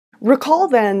Recall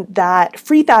then that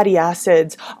free fatty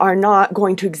acids are not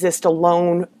going to exist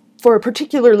alone for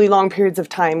particularly long periods of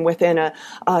time within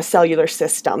a cellular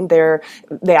system.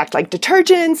 They act like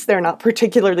detergents, they're not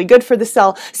particularly good for the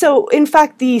cell. So in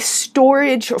fact, the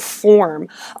storage form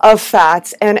of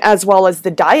fats and as well as the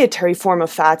dietary form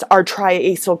of fats are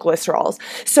triacylglycerols.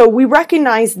 So we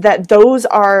recognize that those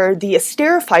are the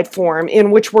esterified form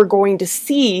in which we're going to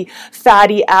see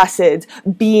fatty acids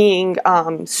being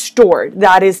stored.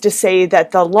 That is to say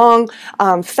that the long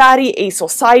fatty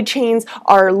acyl side chains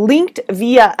are linked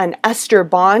via an ester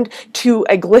bond to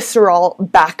a glycerol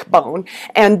backbone.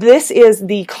 And this is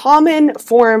the common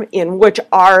form in which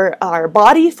our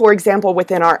body, for example,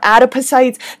 within our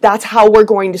adipocytes, that's how we're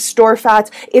going to store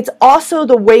fats. It's also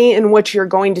the way in which you're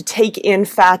going to take in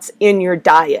fats in your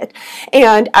diet.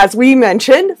 And as we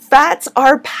mentioned, fats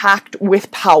are packed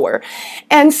with power.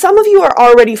 And some of you are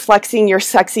already flexing your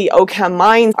sexy OChem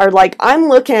minds, are like, I'm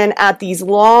looking at these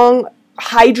long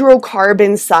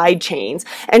hydrocarbon side chains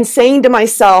and saying to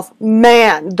myself,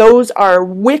 man, those are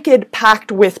wicked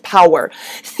packed with power.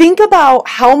 Think about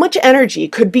how much energy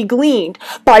could be gleaned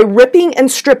by ripping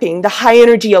and stripping the high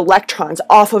energy electrons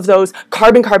off of those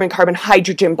carbon-carbon-carbon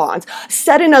hydrogen bonds.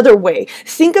 Said another way,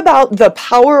 think about the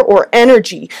power or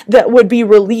energy that would be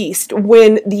released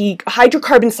when the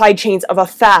hydrocarbon side chains of a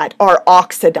fat are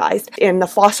oxidized. In the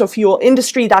fossil fuel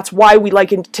industry, that's why we like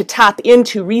to tap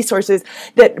into resources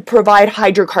that provide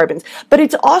hydrocarbons, but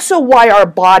it's also why our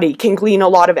body can glean a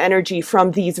lot of energy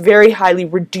from these very highly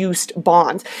reduced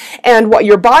bonds. And what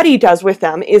your body does with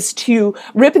them is to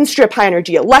rip and strip high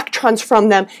energy electrons from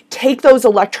them, take those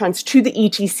electrons to the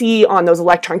ETC on those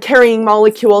electron carrying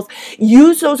molecules,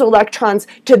 use those electrons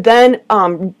to then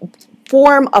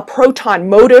form a proton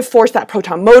motive force. That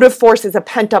proton motive force is a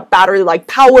pent-up battery-like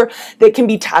power that can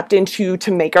be tapped into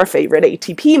to make our favorite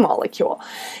ATP molecule.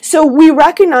 So we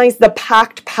recognize the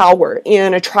packed power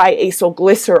in a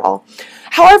triacylglycerol.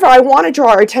 However, I want to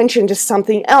draw our attention to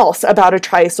something else about a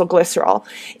triacylglycerol.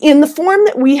 In the form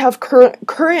that we have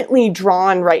currently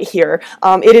drawn right here,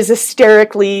 it is a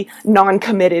sterically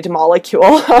non-committed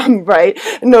molecule, right?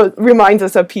 No, reminds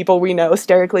us of people we know,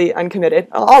 sterically uncommitted,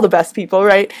 all the best people,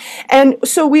 right? And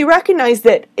so we recognize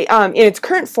that in its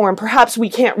current form, perhaps we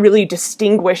can't really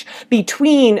distinguish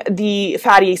between the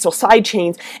fatty acyl side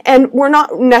chains, and we're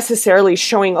not necessarily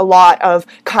showing a lot of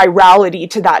chirality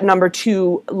to that number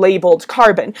 2 labeled carbon.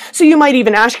 So you might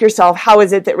even ask yourself, how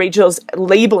is it that Rachel's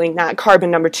labeling that carbon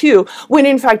number 2 when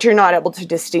in fact you're not able to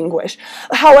distinguish?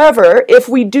 However, if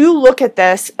we do look at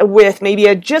this with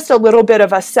maybe just a little bit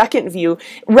of a second view,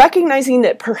 recognizing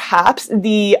that perhaps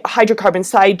the hydrocarbon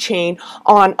side chain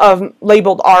of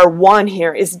labeled R1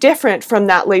 here is different from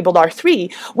that labeled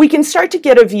R3, we can start to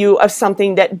get a view of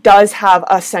something that does have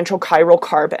a central chiral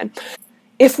carbon.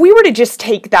 If we were to just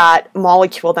take that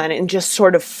molecule then and just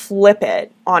sort of flip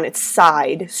it on its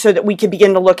side so that we could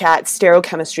begin to look at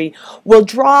stereochemistry, we'll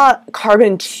draw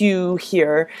carbon 2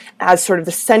 here as sort of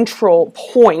the central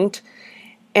point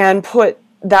and put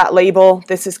that label,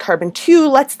 this is carbon 2.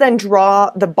 Let's then draw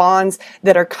the bonds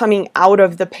that are coming out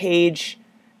of the page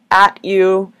at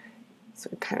you.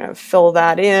 So kind of fill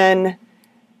that in.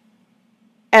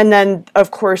 And then,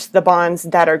 of course, the bonds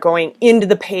that are going into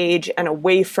the page and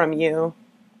away from you.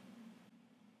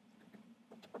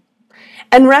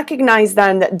 And recognize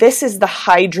then that this is the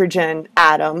hydrogen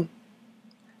atom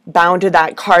bound to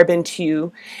that carbon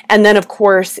 2. And then, of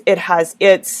course, it has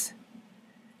its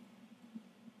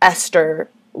ester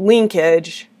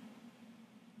linkage.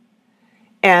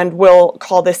 And we'll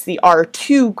call this the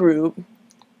R2 group,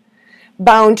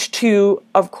 bound to,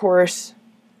 of course,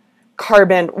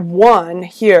 carbon 1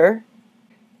 here.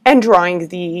 And drawing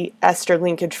the ester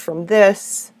linkage from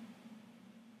this.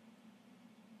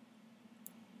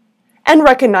 And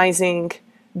recognizing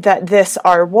that this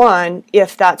R1,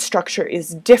 if that structure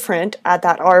is different at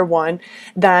that R1,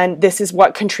 then this is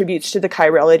what contributes to the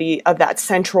chirality of that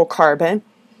central carbon.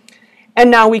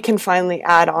 And now we can finally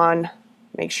add on,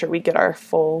 make sure we get our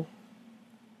full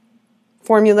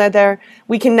formula there.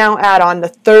 We can now add on the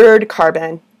third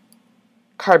carbon,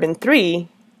 carbon 3,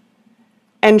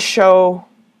 and show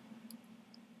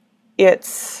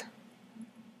its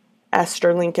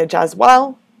ester linkage as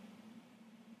well.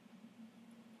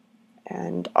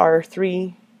 And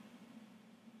R3.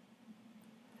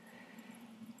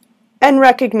 And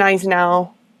recognize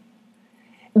now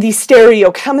the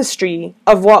stereochemistry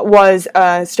of what was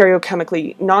a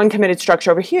stereochemically non-committed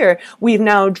structure over here, we've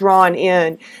now drawn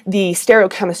in the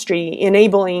stereochemistry,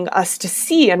 enabling us to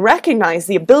see and recognize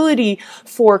the ability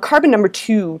for carbon number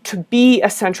 2 to be a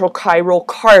central chiral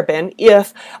carbon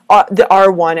if the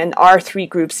R1 and R3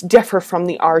 groups differ from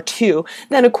the R2.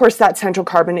 Then, of course, that central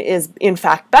carbon is in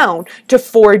fact bound to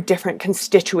 4 different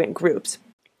constituent groups.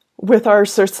 With our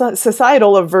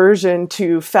societal aversion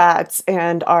to fats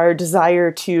and our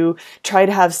desire to try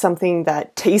to have something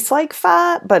that tastes like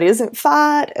fat but isn't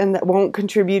fat and that won't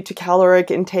contribute to caloric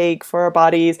intake for our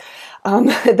bodies,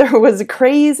 there was a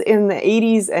craze in the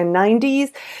 80s and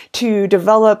 90s to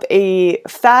develop a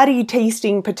fatty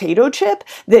tasting potato chip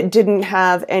that didn't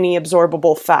have any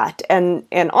absorbable fat. And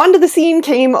onto the scene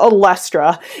came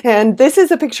Olestra. And this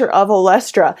is a picture of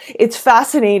Olestra. It's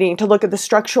fascinating to look at the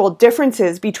structural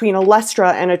differences between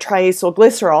Olestra and a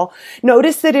triacylglycerol.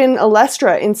 Notice that in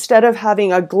Olestra, instead of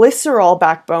having a glycerol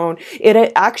backbone,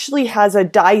 it actually has a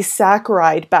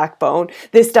disaccharide backbone.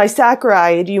 This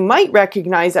disaccharide you might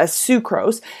recognize as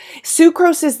sucrose.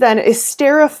 Sucrose is then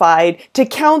esterified to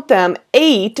count them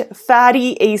 8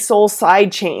 fatty acyl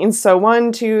side chains. So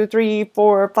 1, 2, 3,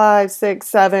 4, 5, 6,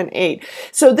 7, 8.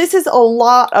 So this is a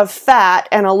lot of fat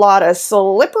and a lot of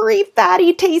slippery,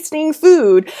 fatty tasting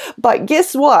food. But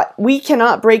guess what? We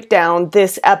cannot break down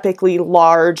this epically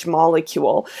large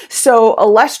molecule. So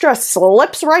Olestra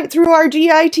slips right through our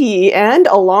GIT, and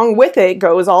along with it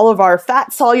goes all of our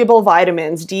fat-soluble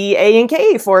vitamins, D, A, and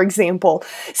K, for example.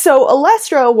 So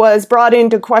Olestra was brought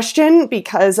into question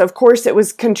because, of course, it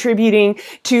was contributing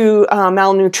to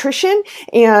malnutrition,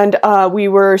 and we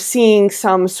were seeing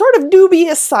some sort of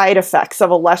dubious side effects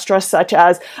of Olestra, such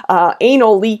as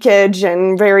anal leakage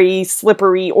and very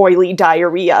slippery, oily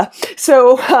diarrhea.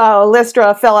 So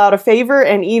Olestra fell out of favor,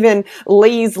 and even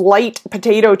Lay's light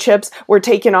potato chips were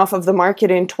taken off of the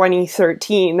market in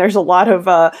 2013. There's a lot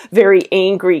of very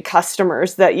angry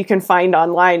customers that you can find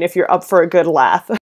online if you're up for a good laugh.